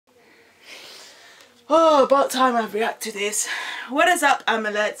Oh, about time I react to this. What is up,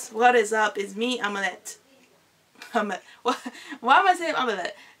 Amulet? What is up? It's me, Amulet. Why am I saying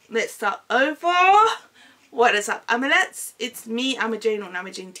Amulet? Let's start over. What is up, Amulets? It's me, Amajane on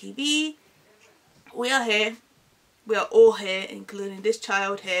Amajane TV. We are here. We are all here, including this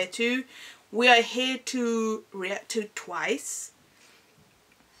child here too. We are here to react to Twice.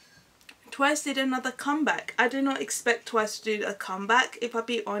 Twice did another comeback. I did not expect Twice to do a comeback, if I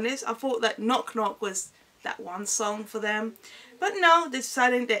be honest. I thought that Knock Knock was that one song for them. But no, they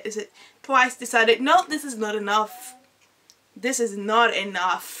decided that Twice decided, no, this is not enough. This is not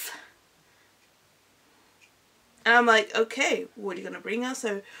enough. And I'm like, okay, what are you going to bring us?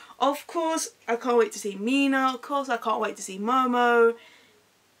 So, of course, I can't wait to see Mina. Of course, I can't wait to see Momo.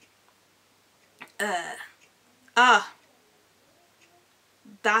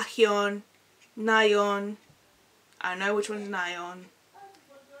 Dahyun, Nayeon. I know which one's Nayeon.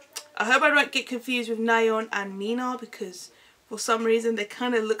 I hope I don't get confused with Nayeon and Mina, because for some reason they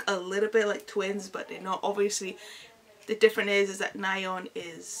kind of look a little bit like twins, but they're not. Obviously, the difference is that Nayeon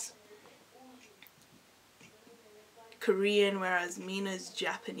is Korean, whereas Mina's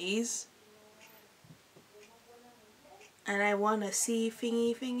Japanese. And I wanna see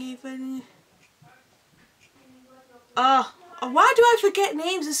thingy. Oh, why do I forget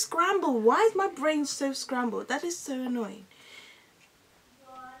names? It's scrambled. Why is my brain so scrambled? That is so annoying.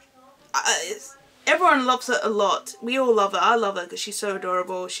 Everyone loves her a lot. We all love her. I love her because she's so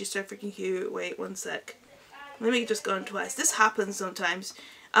adorable. She's so freaking cute. Wait, one sec. Let me just go on Twice. This happens sometimes.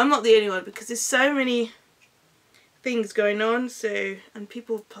 I'm not the only one because there's so many things going on. So, and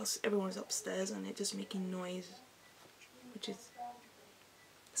people, plus everyone's upstairs and they're just making noise. Which is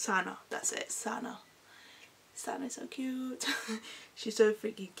Sana. That's it. Sana. Sana's so cute. She's so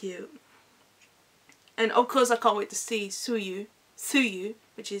freaking cute. And of course I can't wait to see Suyu,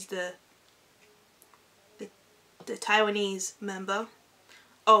 which is the Taiwanese member.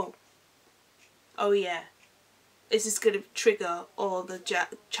 Oh yeah. This is going to trigger all the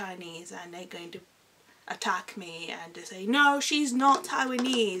Chinese, and they're going to attack me and to say, no, she's not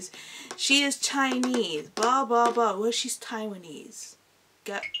Taiwanese. She is Chinese. Blah, blah, blah. Well, she's Taiwanese.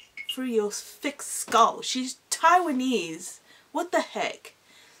 Get through your thick skull. She's Taiwanese. What the heck?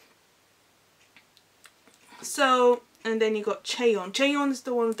 So, and then you got Chaeyoung. Chaeyoung is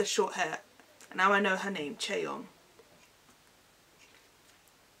the one with the short hair. And now I know her name, Chaeyoung.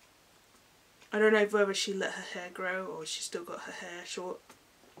 I don't know whether she let her hair grow or she still got her hair short.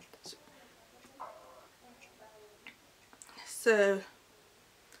 So,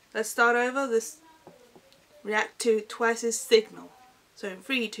 let's start over. Let's react to Twice's Signal. So in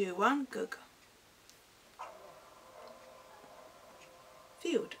 3, 2, 1, go.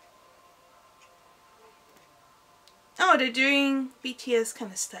 Field. Oh, they're doing BTS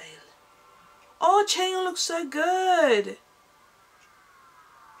kind of style. Oh, Chaeyoung looks so good.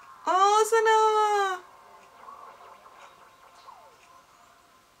 Oh, Sana.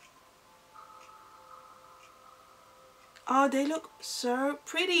 Oh, they look so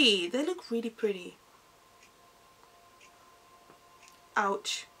pretty. They look really pretty.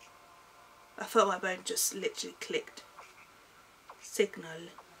 Ouch. I felt my bone just literally clicked. Signal.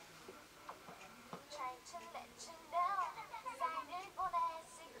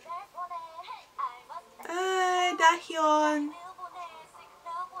 Hey, Dahyun.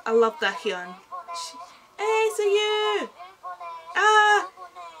 I love Dahyun. Hey, Suyu.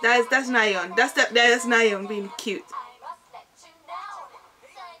 That's Nayeon. That's Nayeon being cute.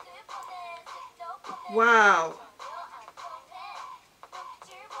 Wow.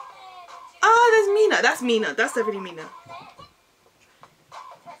 Oh, there's Mina. That's Mina. That's definitely Mina.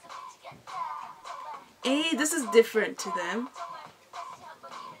 Hey, this is different to them.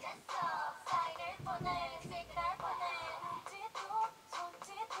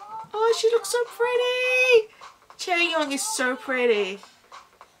 Oh, she looks so pretty. Chaeyoung is so pretty.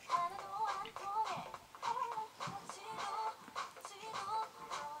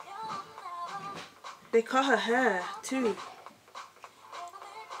 They cut her hair too.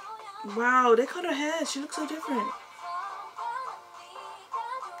 Wow, they cut her hair. She looks so different.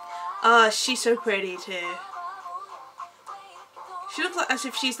 She's so pretty too. She looks like as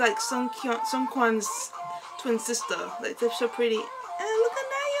if she's like Sungkwan's twin sister. Like, they're so pretty. And look at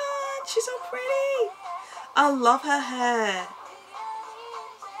Nayeon. She's so pretty. I love her hair.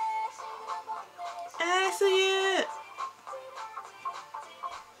 Hey, Suyu.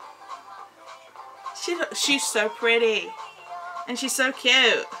 She's so pretty. And she's so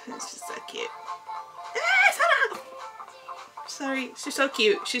cute. She's so cute. Sorry, she's so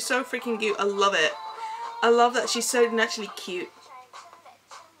cute. She's so freaking cute. I love it. I love that she's so naturally cute.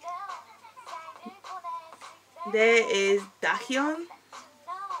 There is Dahyun.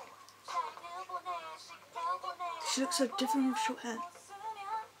 She looks so different with short hair.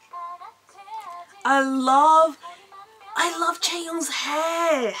 I love Chaeyoung's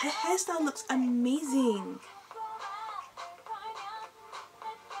hair. Her hairstyle looks amazing.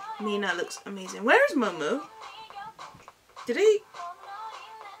 Mina looks amazing. Where is Momo? Did he?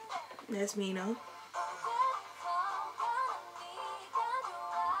 There's Mina.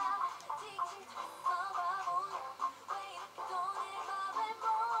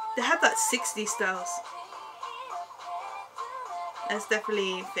 They have that 60s styles. That's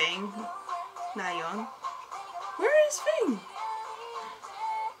definitely Feng. Nayeon. Where is Feng?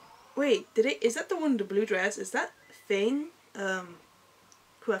 Wait, is that the one with the blue dress? Is that Feng?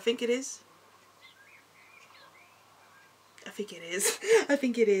 Who I think it is? I think it is. I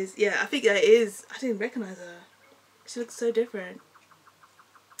think it is. Yeah, I think that is. I didn't recognize her. She looks so different.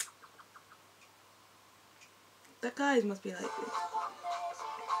 That guy must be like this.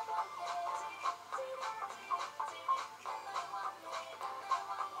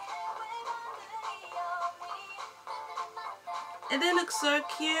 And they look so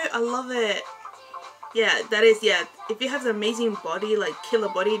cute. I love it. Yeah, that is, yeah. If you have an amazing body, like killer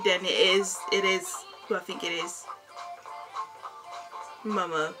body, then it is who I think it is.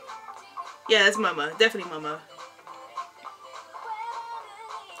 Momo. Yeah, that's Momo. Definitely Momo.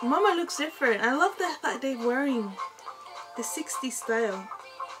 Momo looks different. I love the fact they're wearing the 60s style.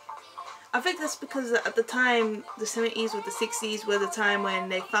 I think that's because at the time, the 70s or the 60s were the time when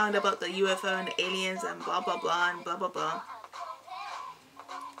they found about the UFO and the aliens and blah blah blah and blah blah blah.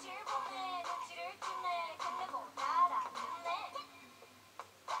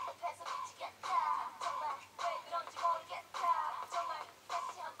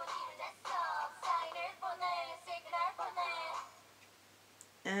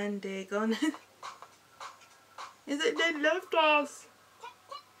 And they're gone. Is it they left us?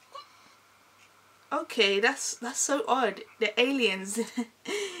 Okay, that's so odd. The aliens,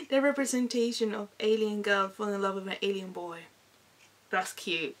 the representation of alien girl falling in love with an alien boy. That's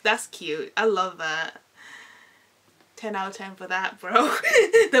cute. That's cute. I love that. 10 out of 10 for that, bro.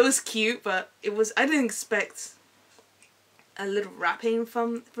 That was cute, but it was. I didn't expect a little rapping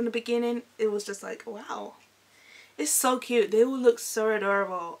from the beginning. It was just like, wow. It's so cute. They all look so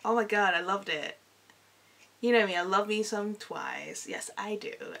adorable. Oh my god, I loved it. You know me, I love me some Twice. Yes, I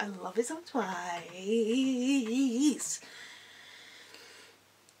do. I love me some Twice.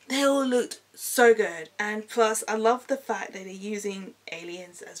 They all looked so good. And plus, I love the fact that they're using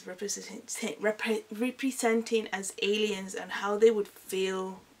aliens as representing as aliens and how they would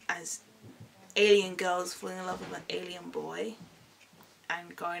feel as alien girls falling in love with an alien boy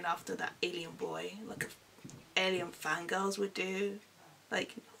and going after that alien boy like alien fangirls would do,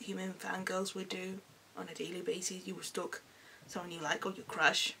 like human fangirls would do on a daily basis. You would stalk someone you like or your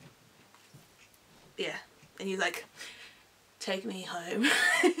crush. Yeah, and you like, take me home.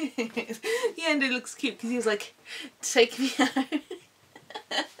 Yeah, and it looks cute because he was like, take me home.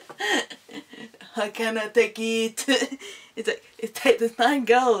 I cannot take it. It's like there's 9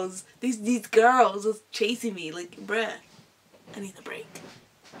 girls. These girls are chasing me. Like, bruh, I need a break.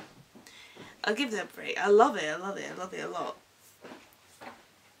 I'll give them a break. I love it. I love it. I love it a lot.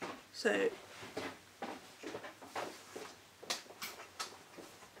 So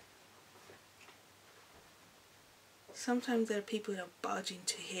sometimes there are people that barge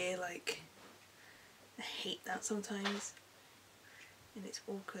into here. Like, I hate that sometimes, and it's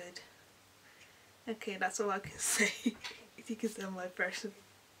awkward. Okay, that's all I can say. If you can tell my person.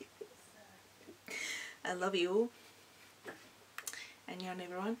 I love you all. 안녕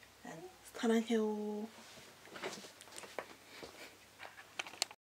everyone. And 사랑해요.